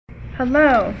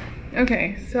Hello.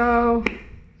 Okay, so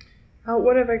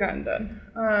what have I gotten done?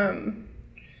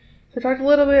 So I talked a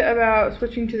little bit about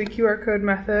switching to the QR code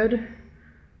method.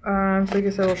 So I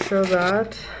guess I will show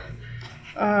that.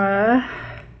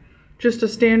 Just a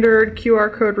standard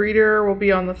QR code reader will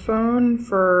be on the phone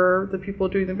for the people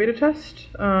doing the beta test.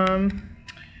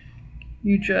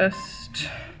 You just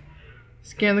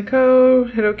scan the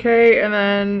code, hit OK, and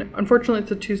then unfortunately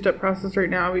it's a two-step process right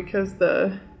now because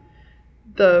the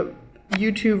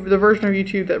version of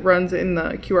YouTube that runs in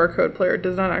the QR code player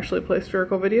does not actually play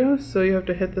spherical videos, so you have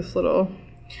to hit this little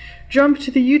jump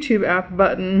to the YouTube app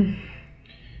button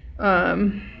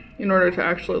in order to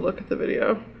actually look at the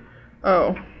video.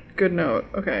 Oh, good note.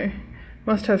 Okay,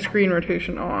 must have screen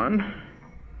rotation on.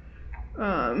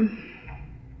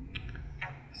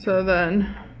 So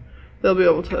then they'll be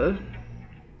able to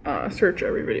search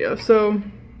every video. So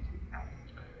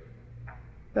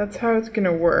that's how it's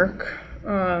gonna work.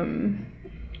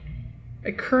 I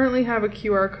currently have a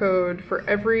QR code for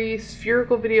every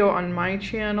spherical video on my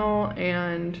channel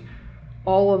and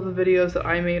all of the videos that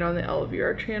I made on the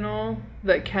LVR channel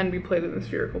that can be played in the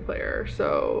spherical player.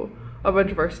 So a bunch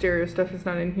of our stereo stuff is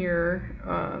not in here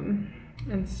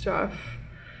and stuff.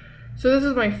 So this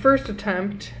is my first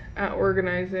attempt at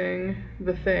organizing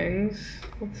the things.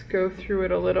 Let's go through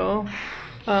it a little.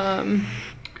 Some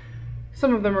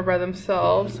of them are by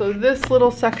themselves. So this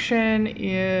little section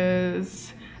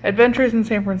is adventures in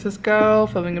San Francisco,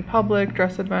 filming in public,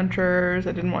 dress adventures,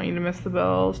 I didn't want you to miss the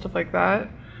bill, stuff like that.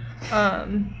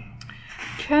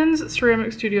 Ken's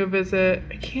ceramic studio visit,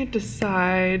 I can't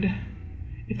decide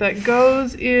if that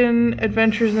goes in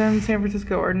adventures in San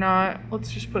Francisco or not. Let's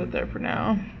just put it there for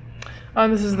now.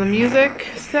 This is the music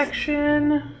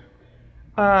section.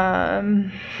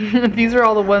 These are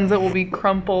all the ones that will be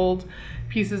crumpled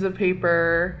pieces of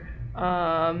paper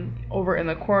over in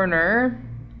the corner.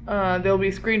 There'll be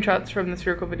screenshots from the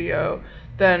spherical video,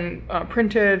 then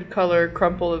printed, colored,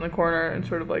 crumpled in the corner, and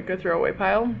sort of like a throwaway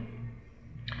pile.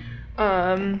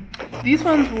 These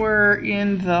ones were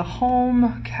in the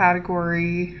home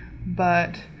category,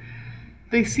 but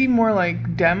they seem more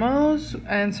like demos,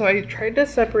 and so I tried to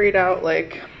separate out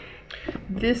like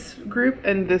this group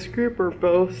and this group are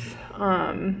both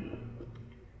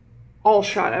all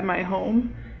shot at my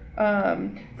home,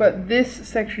 but this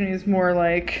section is more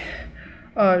like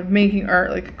making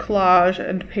art, like collage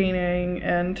and painting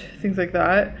and things like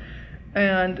that,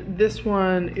 and this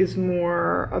one is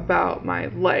more about my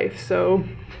life. So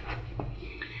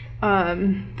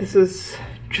this is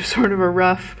just sort of a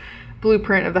rough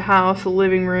blueprint of the house. The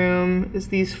living room is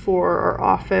these four, our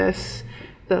office,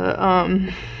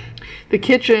 the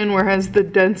kitchen where has the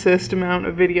densest amount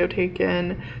of video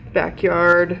taken,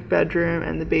 backyard, bedroom,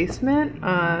 and the basement.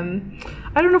 I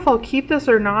don't know if I'll keep this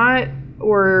or not,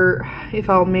 or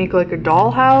if I'll make like a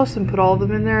dollhouse and put all of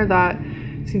them in there. That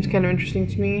seems kind of interesting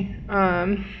to me.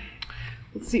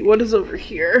 Let's see, what is over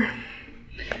here?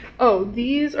 Oh,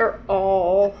 these are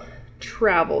all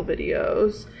travel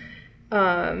videos.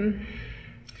 I'm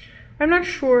not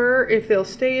sure if they'll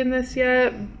stay in this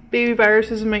yet. Baby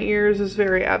viruses in my ears is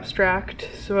very abstract,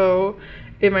 so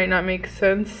it might not make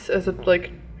sense as a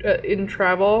in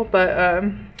travel, but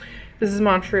this is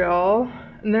Montreal.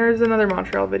 And there's another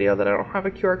Montreal video that I don't have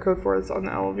a QR code for. It's on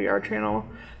the LVR channel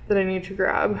that I need to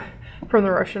grab. From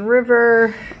the Russian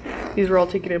River. These were all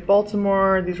taken in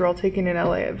Baltimore. These were all taken in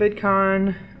LA at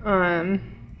VidCon. I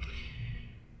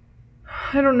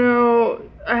don't know.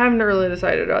 I haven't really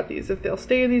decided about these, if they'll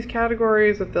stay in these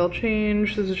categories, if they'll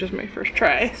change. This is just my first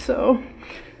try, so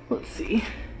let's see.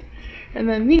 And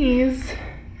then these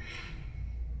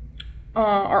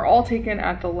are all taken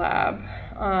at the lab.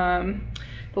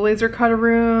 The laser cutter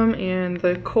room and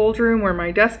the cold room where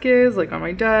my desk is, like on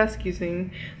my desk,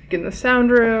 using like in the sound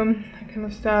room, that kind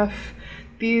of stuff.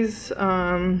 These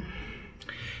are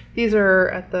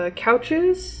at the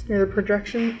couches near the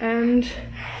projection end.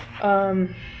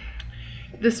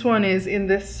 This one is in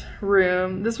this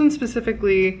room. This one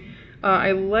specifically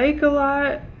I like a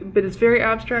lot, but it's very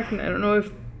abstract, and I don't know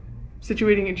if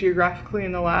situating it geographically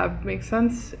in the lab makes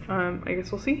sense. I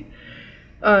guess we'll see.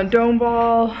 Dome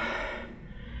ball.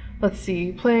 Let's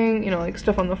see, playing, like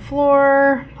stuff on the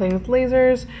floor, playing with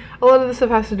lasers. A lot of this stuff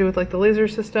has to do with like the laser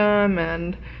system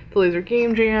and the laser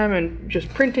game jam and just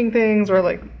printing things, or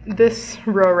like this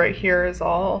row right here is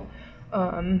all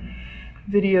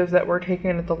videos that were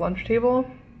taken at the lunch table.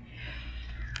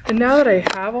 And now that I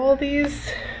have all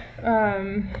these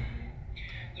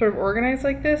sort of organized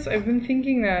like this, I've been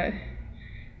thinking that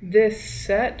this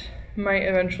set might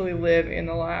eventually live in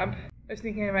the lab. I was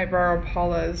thinking I might borrow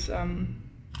Paula's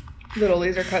little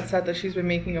laser cut set that she's been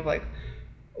making of like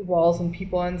walls and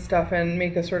people and stuff and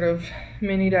make a sort of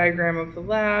mini diagram of the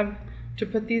lab to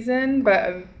put these in.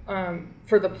 But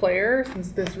for the player,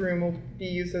 since this room will be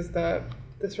used as the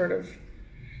sort of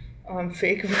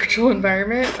fake virtual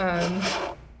environment,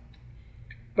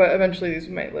 but eventually these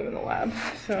might live in the lab.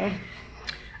 So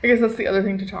I guess that's the other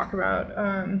thing to talk about.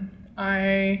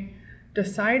 I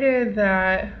decided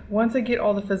that once I get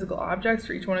all the physical objects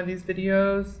for each one of these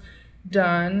videos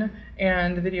done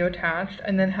and the video attached,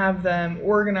 and then have them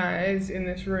organized in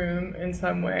this room in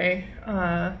some way,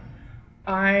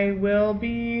 I will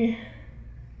be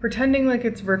pretending like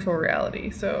it's virtual reality.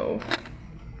 So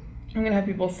I'm gonna have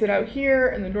people sit out here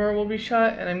and the door will be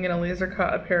shut, and I'm gonna laser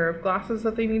cut a pair of glasses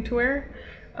that they need to wear.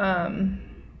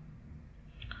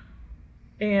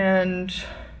 And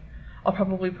I'll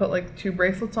probably put like 2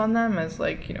 bracelets on them as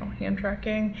like, you know, hand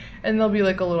tracking, and there'll be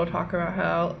like a little talk about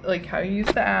how you use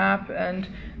the app and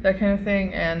that kind of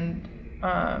thing, and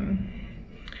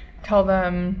tell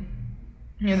them,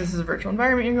 you know, this is a virtual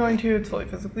environment you're going to, it's fully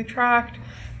physically tracked.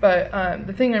 But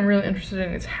the thing I'm really interested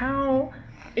in is how,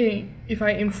 if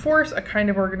I enforce a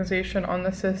kind of organization on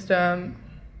the system,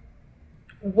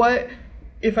 what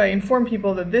if I inform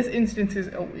people that this instance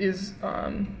is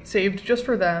saved just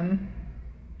for them,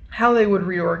 how they would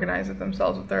reorganize it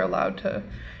themselves if they're allowed to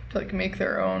like make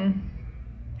their own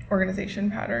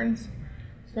organization patterns.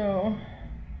 So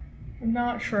I'm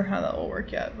not sure how that will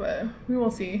work yet, but we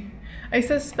will see. I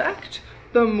suspect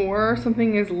the more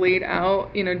something is laid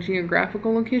out in a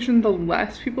geographical location, the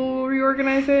less people will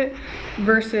reorganize it,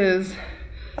 versus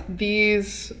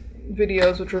these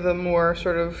videos, which are the more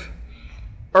sort of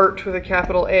art with a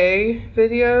capital A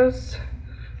videos,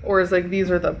 or is like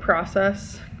these are the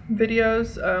process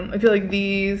videos. I feel like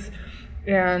these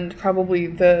and probably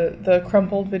the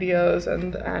crumpled videos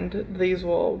and these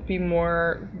will be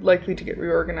more likely to get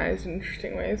reorganized in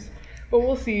interesting ways. But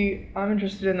we'll see. I'm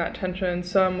interested in that tension,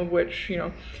 some of which, you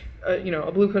know,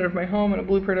 a blueprint of my home and a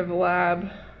blueprint of the lab,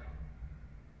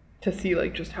 to see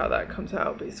like just how that comes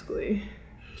out basically,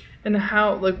 and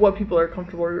how, like, what people are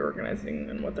comfortable reorganizing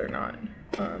and what they're not.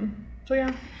 So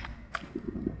yeah,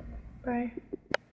 bye.